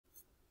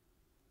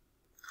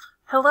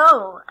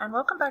Hello, and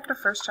welcome back to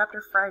First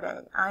Chapter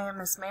Friday. I am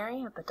Miss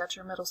Mary at the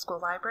Dutcher Middle School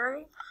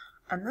Library,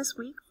 and this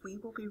week we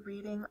will be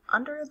reading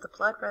Under the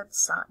Blood Red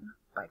Sun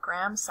by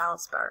Graham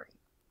Salisbury.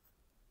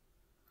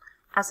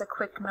 As a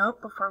quick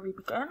note before we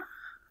begin,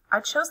 I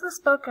chose this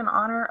book in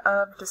honor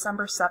of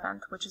December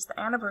 7th, which is the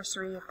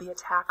anniversary of the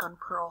attack on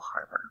Pearl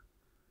Harbor.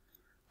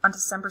 On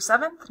December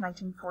 7th,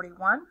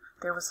 1941,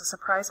 there was a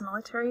surprise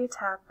military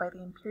attack by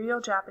the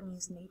Imperial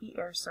Japanese Navy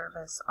Air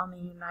Service on the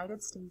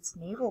United States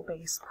naval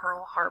base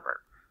Pearl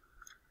Harbor.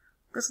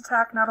 This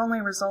attack not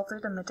only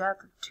resulted in the death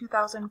of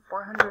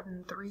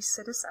 2,403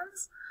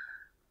 citizens,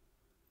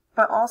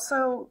 but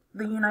also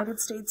the United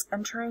States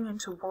entering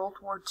into World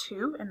War II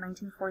in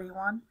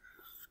 1941,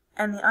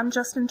 and the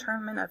unjust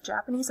internment of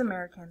Japanese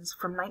Americans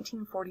from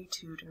 1942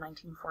 to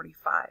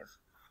 1945.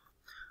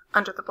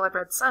 Under the Blood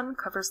Red Sun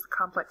covers the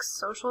complex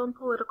social and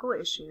political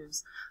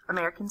issues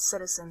American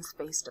citizens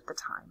faced at the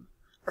time,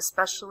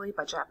 especially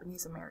by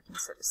Japanese American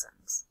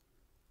citizens.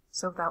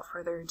 So without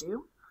further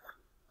ado,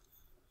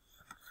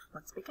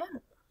 let's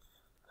begin.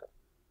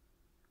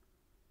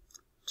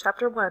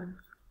 Chapter 1.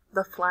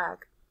 The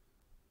Flag.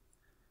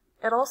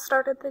 It all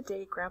started the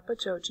day Grandpa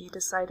Joji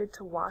decided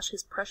to wash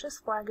his precious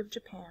flag of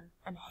Japan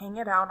and hang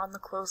it out on the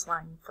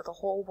clothesline for the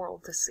whole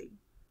world to see.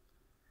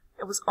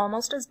 It was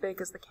almost as big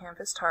as the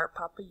canvas tarp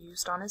Papa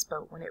used on his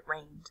boat when it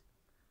rained.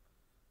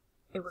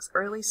 It was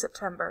early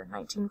September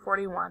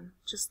 1941,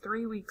 just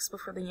 3 weeks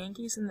before the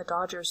Yankees and the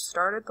Dodgers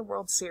started the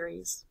World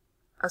Series.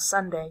 A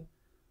Sunday.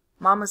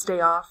 Mama's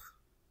day off.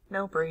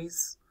 No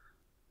breeze.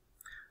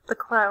 The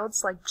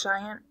clouds, like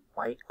giant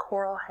white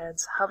coral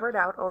heads, hovered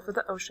out over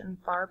the ocean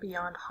far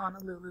beyond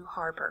Honolulu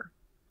Harbor.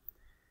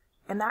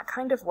 In that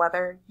kind of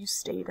weather, you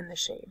stayed in the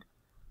shade.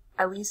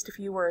 At least if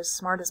you were as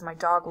smart as my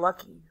dog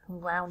Lucky, who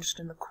lounged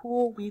in the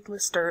cool,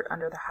 weedless dirt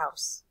under the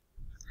house.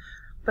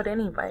 But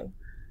anyway,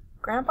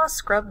 Grandpa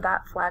scrubbed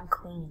that flag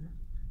clean.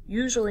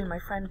 Usually my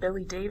friend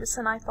Billy Davis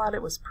and I thought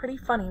it was pretty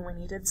funny when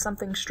he did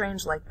something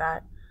strange like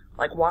that,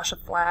 like wash a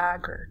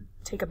flag, or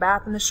take a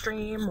bath in the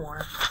stream,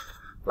 or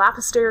laugh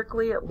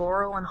hysterically at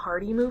Laurel and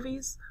Hardy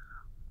movies.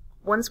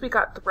 Once we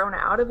got thrown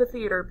out of the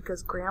theater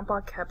because Grandpa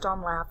kept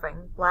on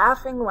laughing,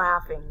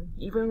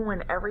 even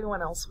when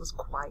everyone else was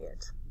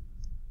quiet.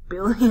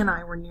 Billy and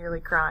I were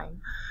nearly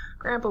crying.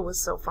 Grandpa was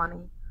so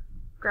funny.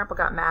 Grandpa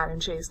got mad and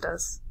chased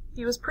us.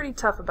 He was pretty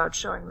tough about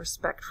showing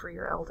respect for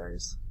your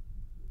elders.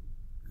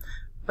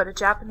 But a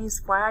Japanese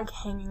flag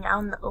hanging out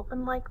in the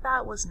open like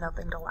that was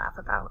nothing to laugh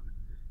about.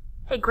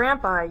 "Hey,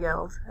 Grandpa," I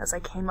yelled as I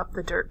came up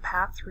the dirt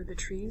path through the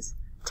trees.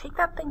 "Take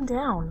that thing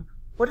down.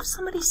 What if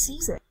somebody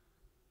sees it?"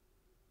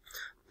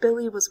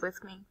 Billy was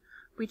with me.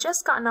 We'd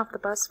just gotten off the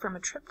bus from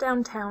a trip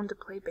downtown to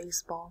play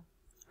baseball.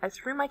 I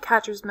threw my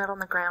catcher's mitt on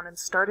the ground and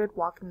started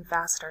walking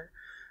faster.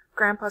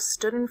 Grandpa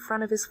stood in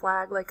front of his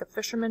flag like a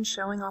fisherman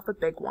showing off a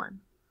big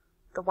one.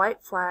 The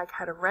white flag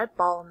had a red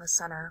ball in the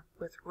center,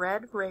 with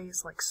red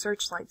rays like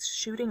searchlights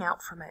shooting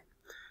out from it.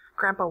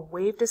 Grandpa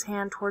waved his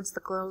hand towards the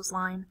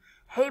clothesline.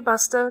 "Hey,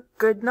 Busta,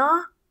 good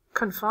nah?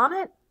 Confon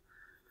it?"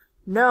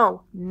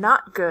 "No,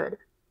 not good.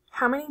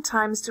 How many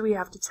times do we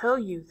have to tell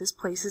you this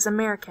place is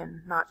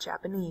American, not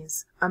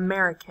Japanese?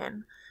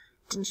 American.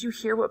 Didn't you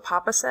hear what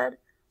Papa said?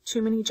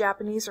 Too many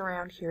Japanese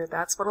around here,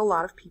 that's what a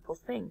lot of people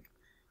think.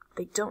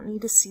 They don't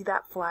need to see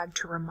that flag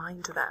to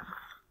remind them."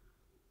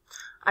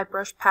 I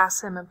brushed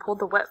past him and pulled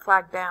the wet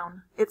flag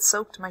down. It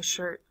soaked my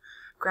shirt.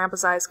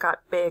 Grandpa's eyes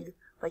got big,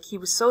 like he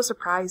was so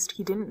surprised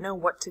he didn't know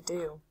what to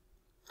do.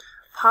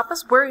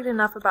 "Papa's worried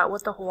enough about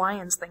what the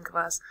Hawaiians think of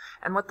us,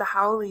 and what the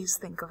Haoles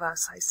think of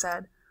us," I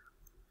said.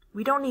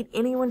 "We don't need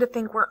anyone to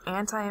think we're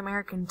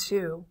anti-American,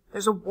 too.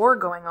 There's a war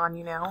going on,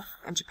 you know,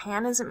 and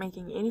Japan isn't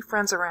making any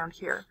friends around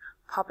here.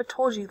 Papa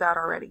told you that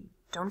already.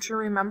 Don't you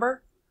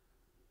remember?"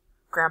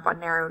 Grandpa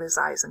narrowed his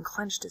eyes and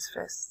clenched his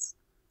fists.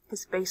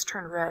 His face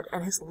turned red,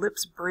 and his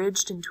lips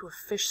bridged into a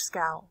fish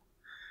scowl.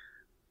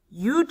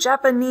 "You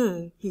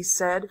Japanese," he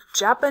said.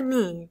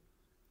 "Japanese."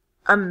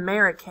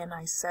 "American,"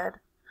 I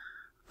said.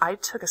 I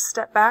took a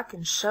step back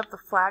and shoved the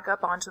flag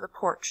up onto the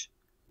porch.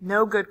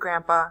 "No good,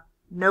 Grandpa.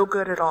 No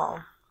good at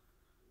all."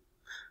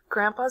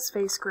 Grandpa's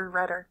face grew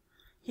redder.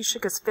 He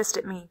shook his fist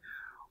at me.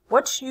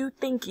 "What you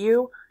think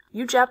you?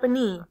 You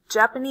Japanese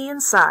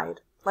inside.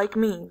 Like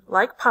me,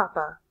 like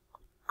Papa."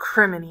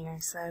 "Criminy," I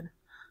said,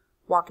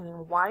 walking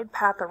a wide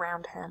path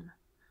around him.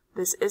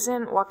 "This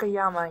isn't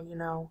Wakayama, you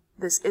know.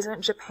 This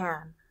isn't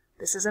Japan.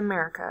 This is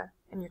America,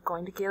 and you're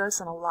going to get us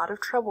in a lot of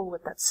trouble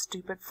with that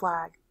stupid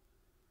flag."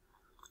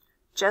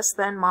 Just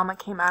then Mama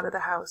came out of the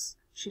house.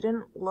 She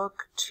didn't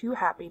look too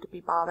happy to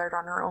be bothered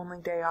on her only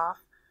day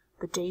off,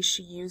 the day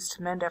she used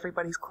to mend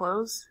everybody's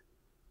clothes.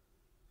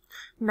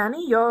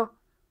 "Nani yo?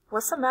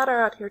 What's the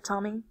matter out here,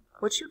 Tommy?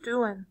 What you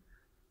doing?"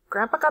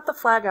 Grandpa got the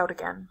flag out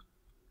again.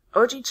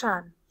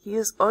 "Oji-chan. He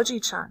is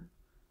Oji-chan."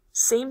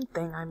 "Same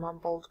thing," I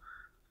mumbled.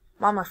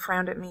 Mama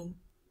frowned at me,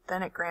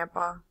 then at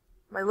Grandpa.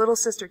 My little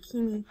sister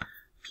Kimi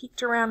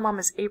peeked around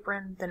Mama's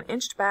apron, then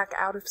inched back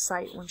out of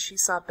sight when she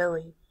saw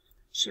Billy.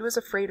 She was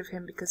afraid of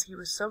him because he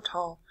was so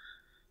tall.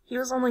 He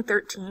was only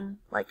 13,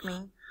 like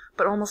me,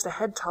 but almost a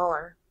head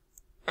taller.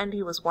 and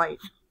he was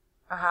white,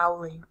 a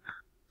haole.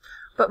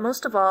 But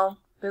most of all,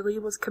 Billy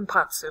was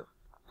Kenpatsu,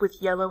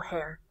 with yellow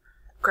hair.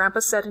 Grandpa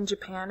said in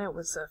Japan it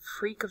was a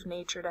freak of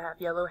nature to have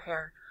yellow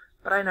hair,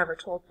 but I never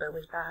told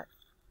Billy that.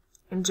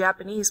 In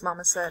Japanese,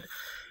 Mama said,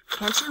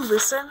 "Can't you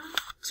listen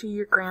to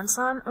your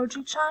grandson,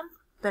 Oji-chan?"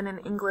 Then in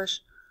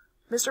English,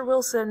 "Mr.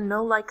 Wilson,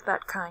 no like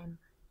that kind.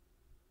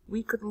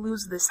 We could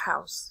lose this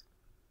house."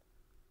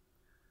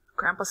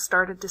 Grandpa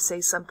started to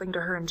say something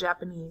to her in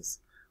Japanese,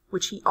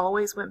 which he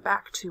always went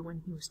back to when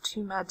he was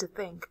too mad to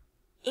think.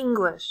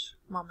 "English,"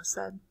 Mama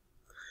said.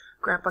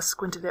 Grandpa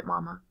squinted at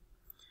Mama.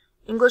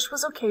 English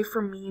was okay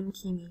for me and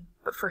Kimi,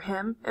 but for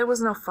him, it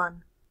was no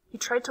fun. He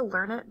tried to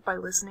learn it by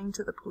listening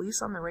to the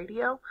police on the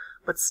radio,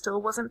 but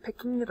still wasn't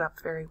picking it up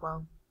very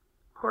well.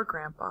 Poor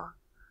Grandpa.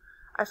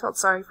 I felt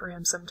sorry for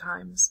him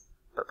sometimes,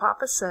 but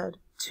Papa said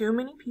too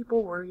many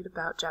people worried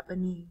about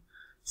Japanese,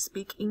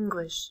 speak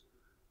English,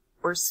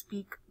 or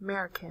speak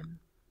American.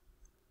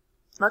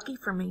 Lucky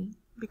for me,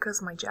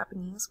 because my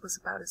Japanese was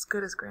about as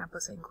good as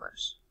Grandpa's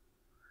English.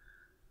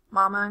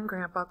 Mama and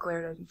Grandpa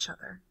glared at each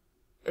other.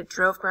 It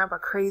drove Grandpa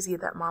crazy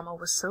that Mama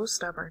was so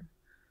stubborn.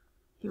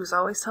 He was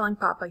always telling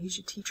Papa he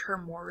should teach her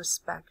more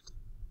respect.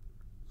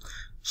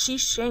 "She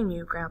shame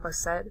you," Grandpa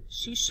said.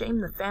 "She shame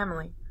the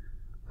family."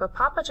 But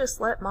Papa just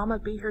let Mama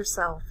be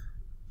herself.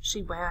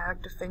 She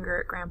wagged a finger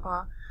at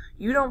Grandpa.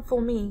 "You don't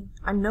fool me.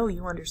 I know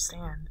you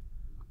understand."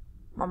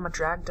 Mama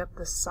dragged up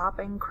the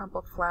sopping,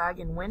 crumpled flag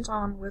and went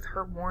on with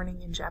her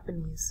warning in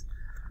Japanese.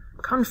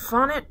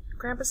 "Confound it,"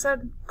 Grandpa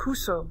said.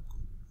 "Kuso."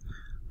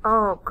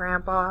 "Oh,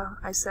 Grandpa,"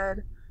 I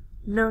said.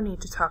 "No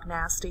need to talk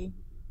nasty."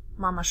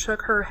 Mama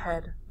shook her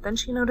head. Then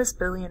she noticed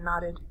Billy and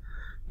nodded.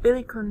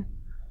 "Billy-kun."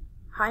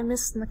 "Hi,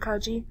 Miss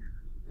Nakaji,"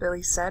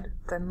 Billy said,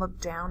 then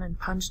looked down and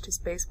punched his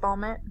baseball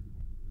mitt.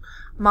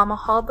 Mama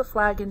hauled the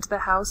flag into the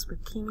house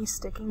with Kimi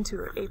sticking to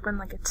her apron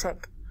like a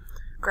tick.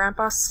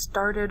 Grandpa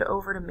started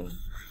over to me.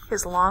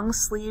 His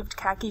long-sleeved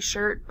khaki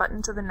shirt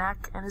buttoned to the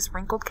neck and his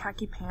wrinkled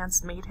khaki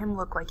pants made him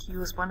look like he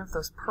was one of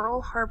those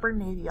Pearl Harbor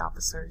Navy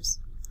officers.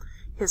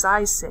 His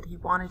eyes said he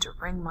wanted to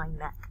wring my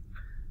neck.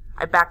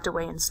 I backed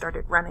away and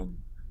started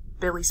running.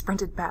 Billy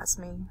sprinted past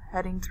me,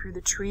 heading through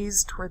the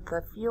trees toward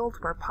the field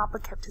where Papa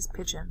kept his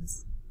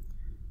pigeons.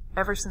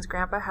 Ever since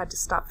Grandpa had to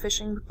stop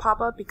fishing with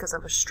Papa because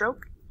of a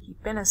stroke,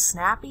 he'd been as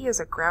snappy as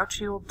a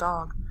grouchy old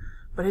dog.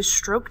 But his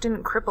stroke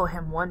didn't cripple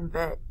him one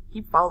bit.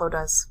 He followed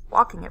us,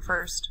 walking at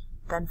first,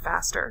 then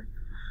faster.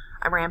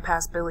 I ran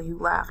past Billy, who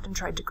laughed and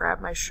tried to grab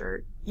my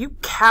shirt. "You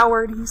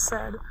coward," he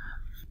said.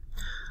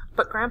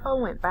 But Grandpa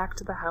went back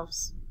to the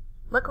house.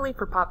 Luckily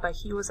for Papa,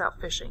 he was out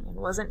fishing and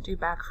wasn't due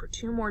back for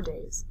 2 more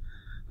days.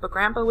 But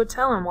Grandpa would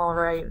tell him all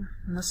right,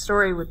 and the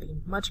story would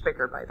be much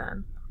bigger by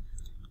then.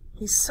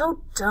 "He's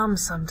so dumb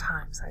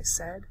sometimes," I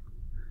said.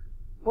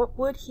 "What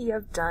would he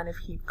have done if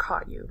he'd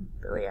caught you?"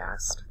 Billy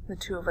asked, the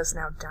two of us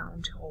now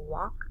down to a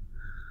walk.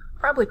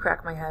 "Probably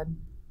crack my head.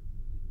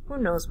 Who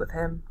knows with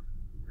him?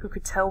 Who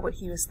could tell what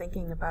he was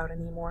thinking about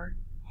anymore?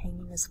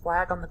 Hanging his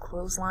flag on the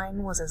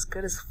clothesline was as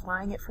good as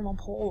flying it from a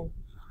pole."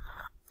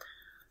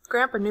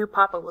 Grandpa knew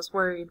Papa was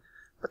worried,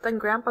 but then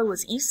Grandpa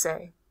was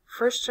Issei,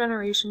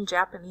 first-generation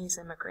Japanese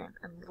immigrant,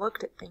 and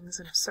looked at things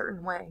in a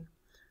certain way.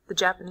 The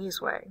Japanese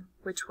way,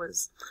 which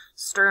was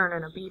stern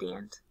and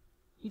obedient.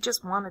 He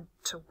just wanted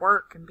to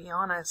work and be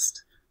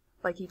honest,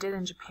 like he did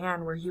in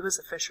Japan where he was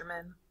a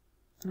fisherman.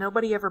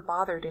 Nobody ever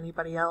bothered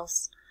anybody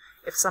else.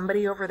 If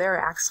somebody over there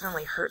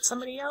accidentally hurt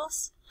somebody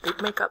else,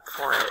 they'd make up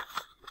for it,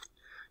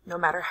 no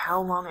matter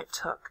how long it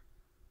took.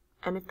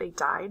 And if they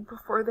died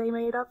before they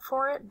made up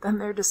for it, then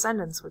their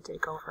descendants would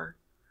take over.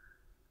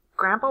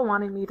 Grandpa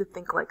wanted me to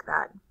think like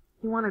that.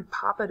 He wanted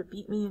Papa to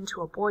beat me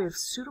into a boy of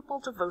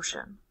suitable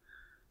devotion.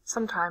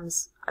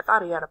 Sometimes I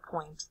thought he had a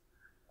point.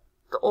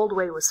 The old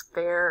way was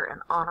fair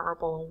and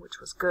honorable, which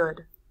was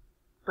good.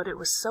 But it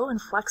was so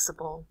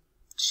inflexible.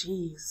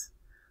 Jeez,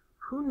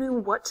 who knew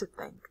what to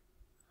think?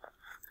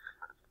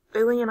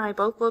 Billy and I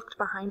both looked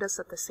behind us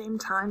at the same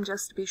time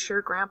just to be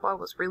sure Grandpa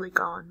was really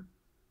gone.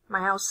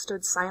 My house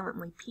stood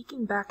silently,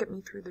 peeking back at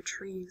me through the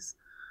trees,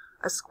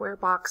 a square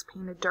box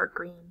painted dark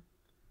green.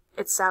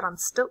 It sat on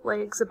stilt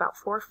legs about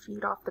 4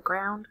 feet off the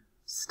ground,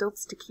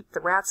 stilts to keep the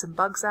rats and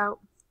bugs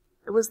out.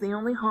 It was the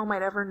only home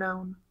I'd ever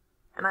known,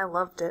 and I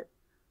loved it.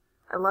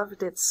 I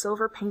loved its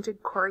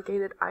silver-painted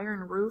corrugated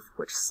iron roof,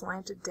 which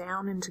slanted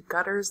down into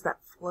gutters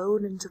that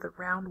flowed into the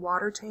round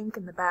water tank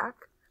in the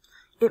back.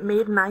 It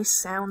made nice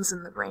sounds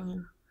in the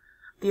rain.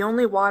 The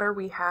only water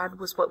we had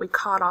was what we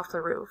caught off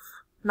the roof,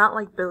 not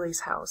like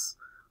Billy's house,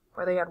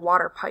 where they had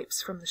water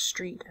pipes from the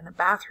street and a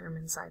bathroom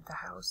inside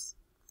the house.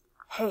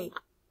 "Hey,"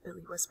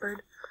 Billy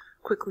whispered,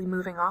 quickly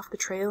moving off the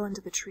trail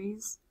into the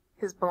trees.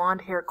 His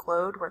blonde hair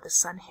glowed where the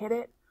sun hit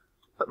it,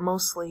 but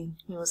mostly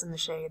he was in the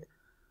shade.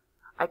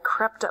 I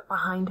crept up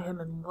behind him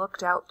and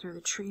looked out through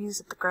the trees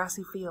at the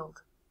grassy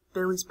field.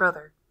 Billy's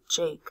brother,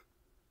 Jake,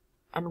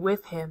 and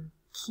with him,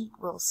 Keith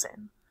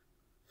Wilson,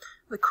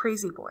 the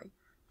crazy boy,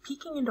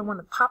 peeking into one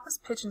of Papa's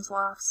pigeon's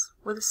lofts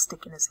with a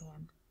stick in his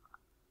hand.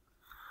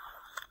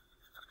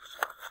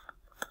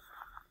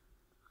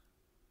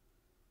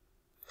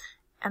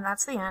 And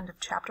that's the end of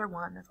Chapter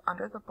 1 of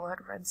Under the Blood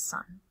Red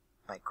Sun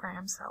by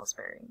Graham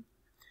Salisbury.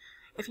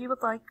 If you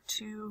would like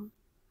to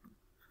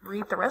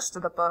read the rest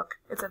of the book,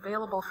 it's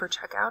available for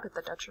checkout at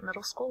the Dutcher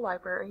Middle School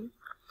Library.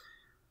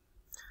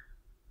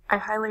 I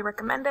highly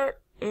recommend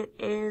it. It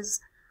is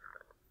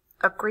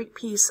a great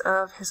piece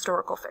of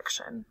historical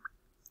fiction.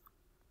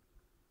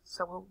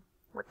 So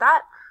with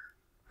that,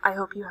 I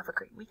hope you have a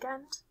great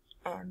weekend,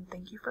 and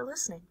thank you for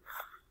listening.